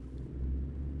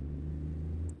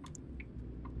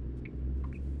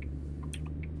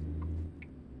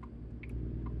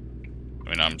 I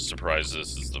mean, I'm surprised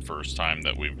this is the first time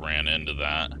that we've ran into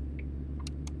that.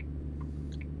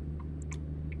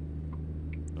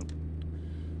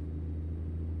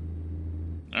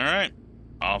 Alright,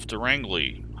 off to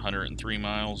Wrangley, 103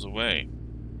 miles away.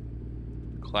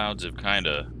 Clouds have kind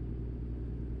of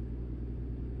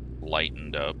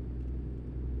lightened up.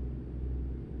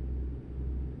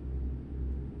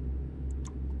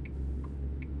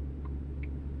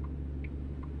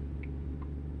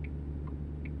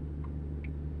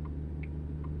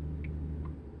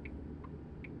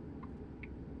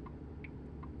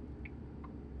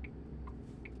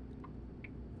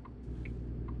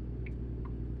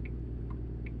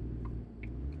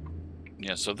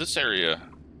 Yeah, so this area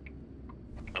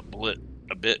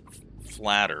a bit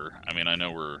flatter. I mean, I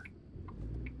know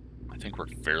I think we're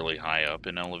fairly high up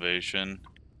in elevation.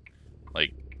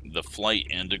 Like, the flight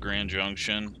into Grand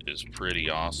Junction is pretty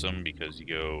awesome because you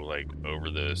go, like,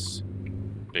 over this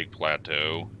big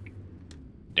plateau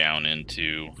down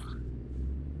into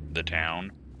the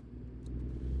town.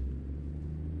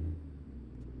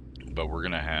 But we're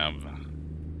gonna have,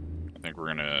 I think we're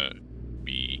gonna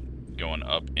be going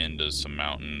up into some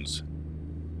mountains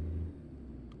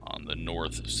on the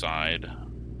north side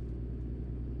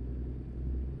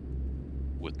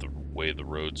with the way the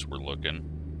roads were looking.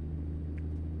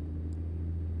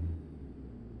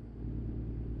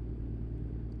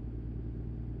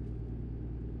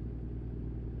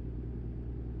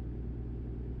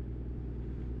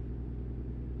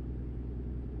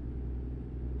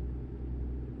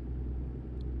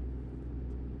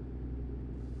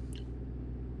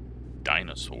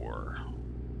 Dinosaur.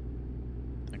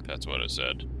 I think that's what it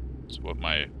said. It's what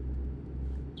my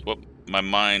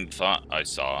mind thought I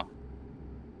saw.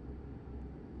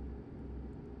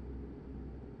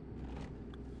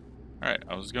 Alright,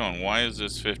 I was going, why is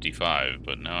this 55?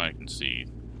 But now I can see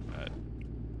that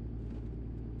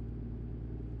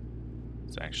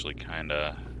it's actually kind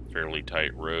of fairly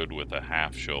tight road with a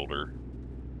half shoulder.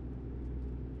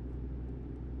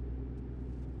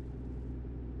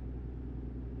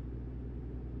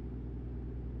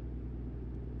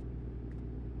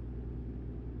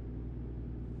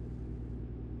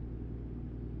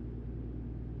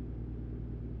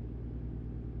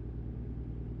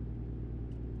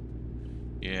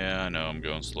 Yeah, I know I'm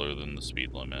going slower than the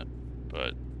speed limit,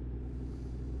 but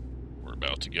we're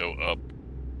about to go up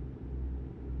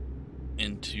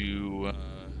into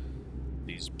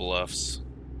these bluffs.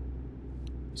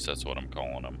 At least that's what I'm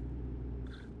calling them.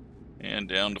 And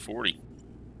down to 40.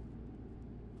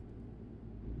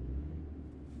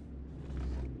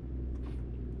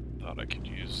 Thought I could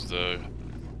use the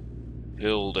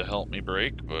hill to help me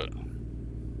brake, but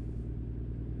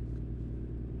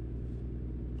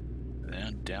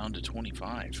then down to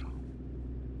 25.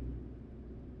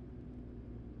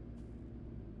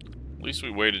 At least we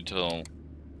waited till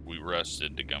we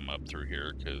rested to come up through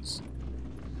here, because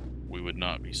we would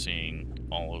not be seeing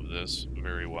all of this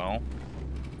very well.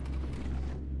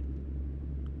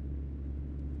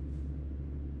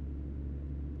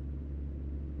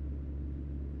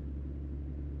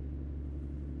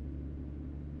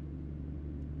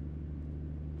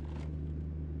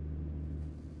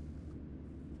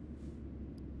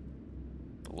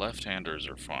 The left-handers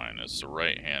are fine. It's the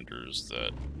right-handers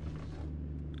that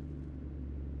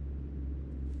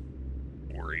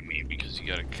worry me, because you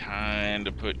gotta kind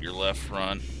of put your left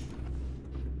front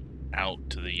out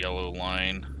to the yellow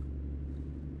line,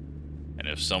 and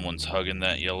if someone's hugging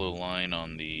that yellow line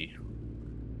on the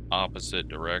opposite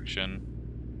direction,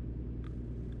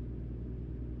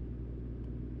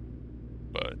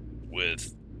 but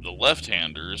with the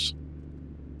left-handers,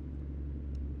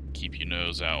 keep your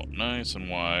nose out nice and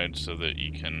wide so that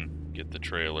you can get the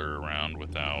trailer around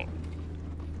without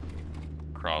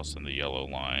crossing the yellow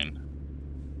line.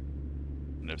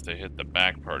 And if they hit the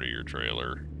back part of your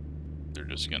trailer, they're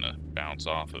just gonna bounce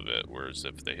off of it. Whereas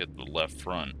if they hit the left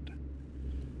front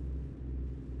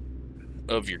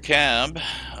of your cab,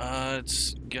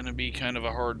 it's gonna be kind of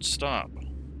a hard stop.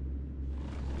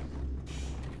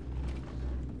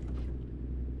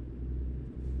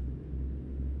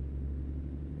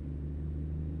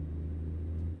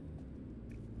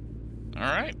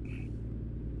 Alright.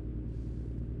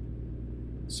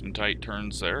 Some tight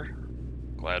turns there.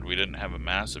 Glad we didn't have a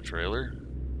massive trailer.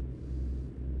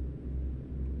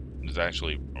 It's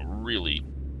actually a really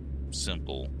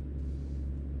simple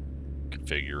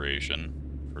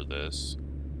configuration for this.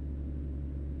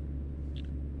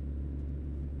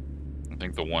 I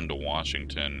think the one to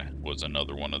Washington was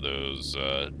another one of those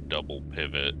double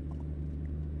pivot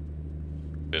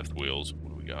fifth wheels. What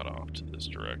do we got off to this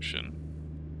direction?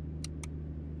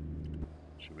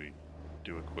 Should we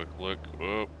do a quick look?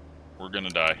 Oh, we're gonna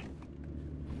die.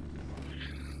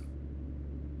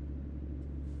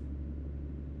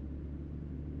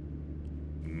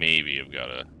 Maybe I've got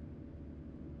a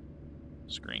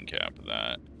screen cap of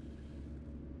that.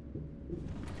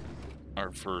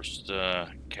 Our first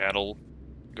cattle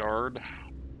guard.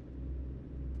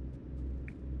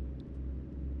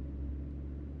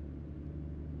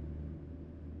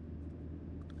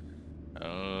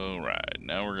 Alright,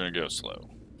 now we're gonna go slow.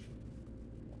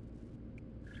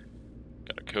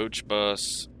 Got a coach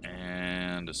bus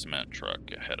and a cement truck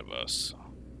ahead of us.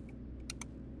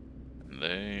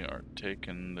 They are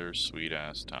taking their sweet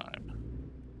ass time.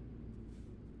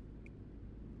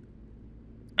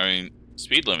 I mean,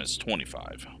 speed limit's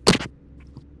 25.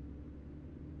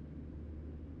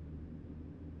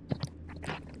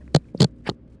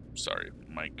 Sorry,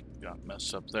 mic got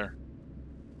messed up there.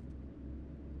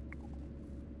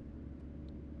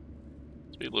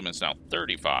 Speed limit's now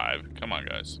 35. Come on,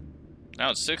 guys. Now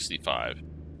it's 65.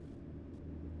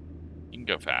 You can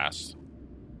go fast.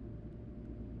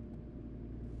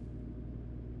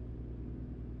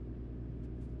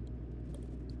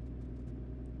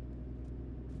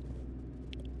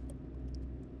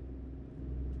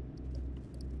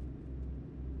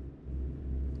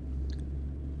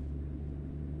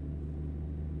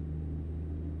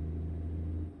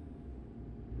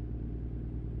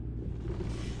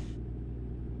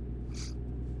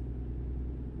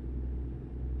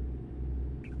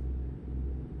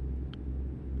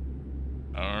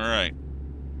 Alright,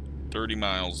 30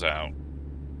 miles out.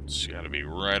 It's got to be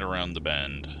right around the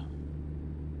bend.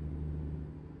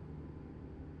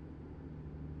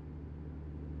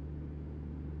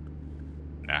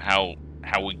 Now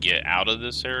how we get out of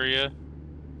this area,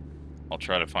 I'll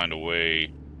try to find a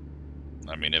way.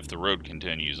 I mean, if the road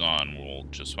continues on, we'll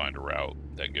just find a route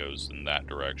that goes in that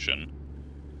direction,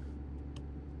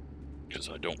 because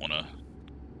I don't want to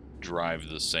drive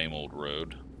the same old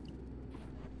road.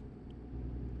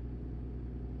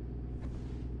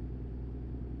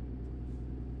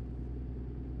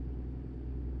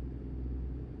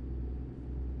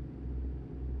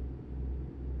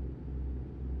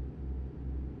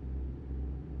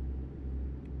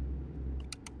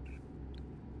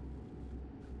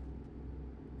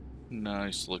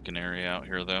 Nice looking area out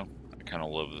here, though. I kind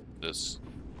of love this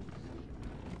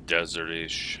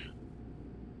desertish,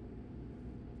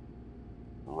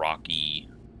 rocky,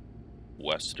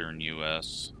 western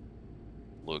U.S.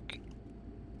 look.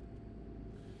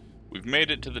 We've made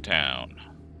it to the town.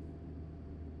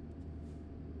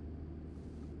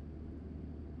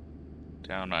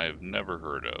 Town I've never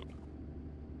heard of.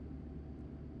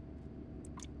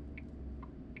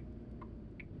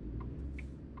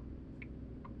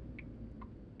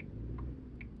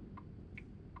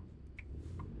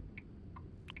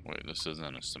 Wait, this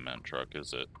isn't a cement truck,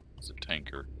 is it? It's a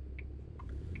tanker.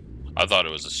 I thought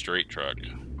it was a straight truck.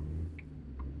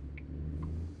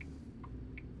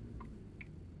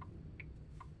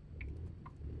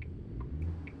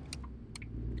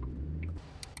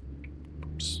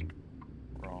 Oops.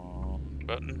 Wrong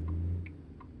button.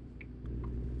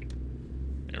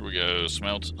 Here we go.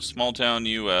 Small town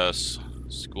U.S.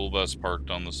 School bus parked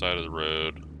on the side of the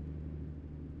road.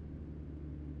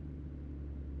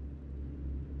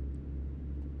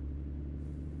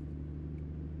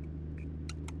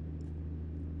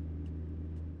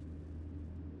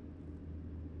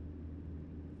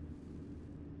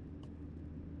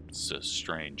 It's a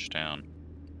strange town.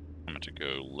 I'm going to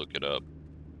go look it up.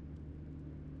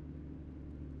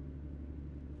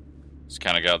 It's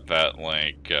kind of got that,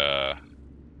 like,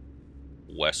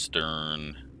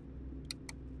 western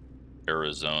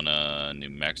Arizona, New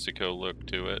Mexico look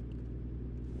to it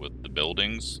with the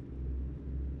buildings.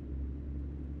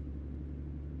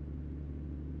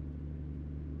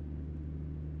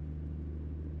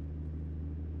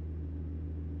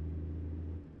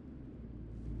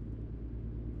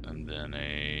 And then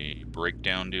a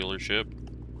breakdown dealership.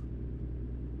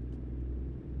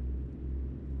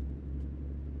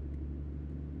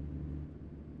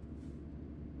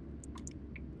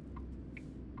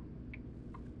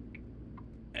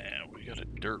 And we got a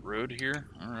dirt road here.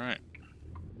 Alright.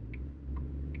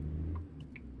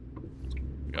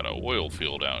 We got an oil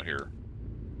field out here.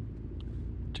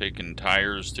 Taking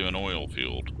tires to an oil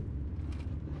field.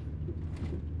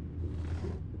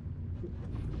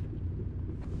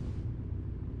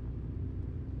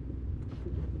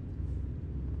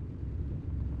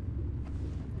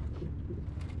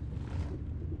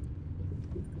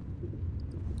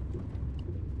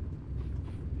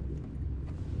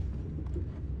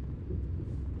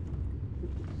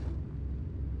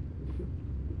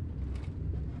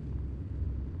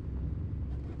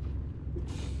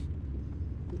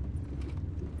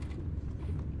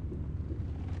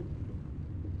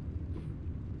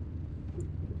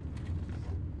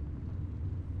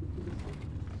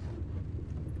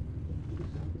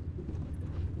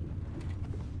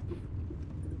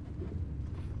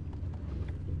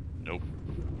 Nope.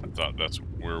 I thought that's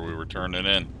where we were turning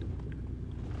in.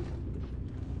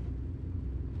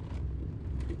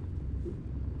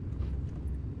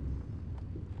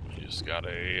 We just got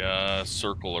a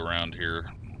circle around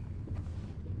here.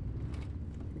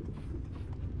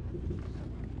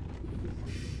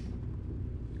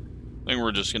 I think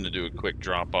we're just going to do a quick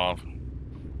drop off.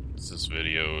 This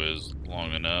video is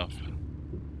long enough.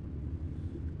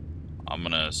 I'm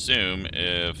going to assume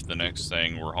if the next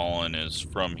thing we're hauling is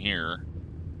from here,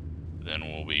 then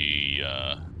we'll be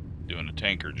doing a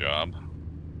tanker job.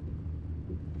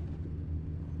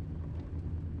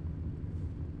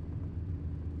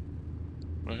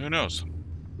 But who knows?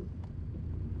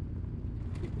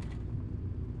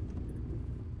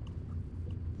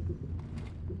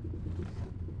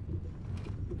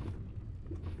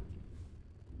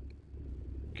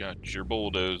 Got your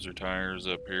bulldozer tires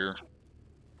up here.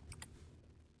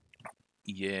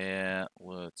 Yeah,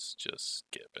 let's just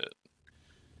skip it.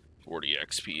 40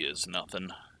 XP is nothing.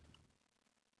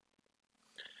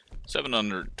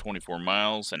 724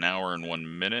 miles, an hour and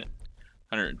 1 minute,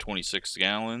 126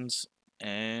 gallons,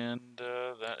 and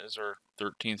that is our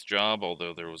 13th job,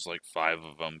 although there was like 5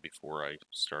 of them before I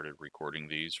started recording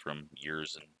these from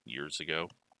years and years ago.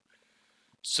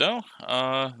 So,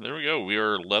 there we go. We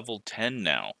are level 10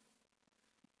 now.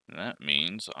 And that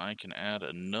means I can add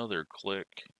another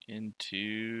click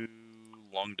into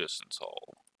long distance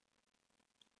haul.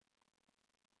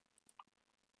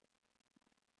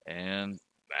 And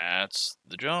that's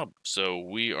the job. So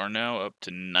we are now up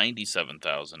to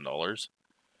 $97,000.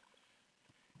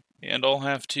 And I'll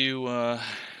have to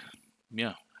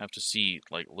yeah, have to see,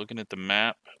 like, looking at the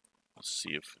map, let's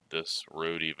see if this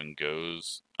road even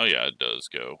goes. Oh yeah, it does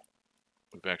go.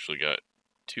 We've actually got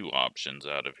 2 options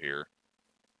out of here,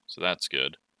 so that's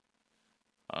good.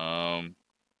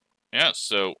 Yeah,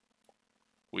 so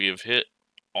we have hit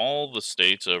all the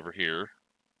states over here.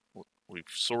 We've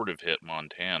sort of hit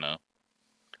Montana,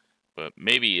 but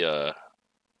maybe a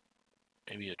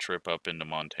trip up into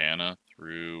Montana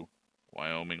through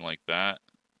Wyoming like that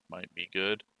might be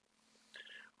good.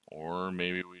 Or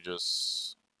maybe we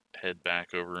just head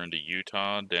back over into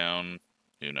Utah down,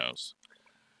 who knows.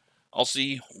 I'll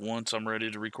see once I'm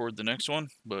ready to record the next one,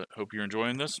 but hope you're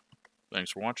enjoying this.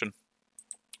 Thanks for watching.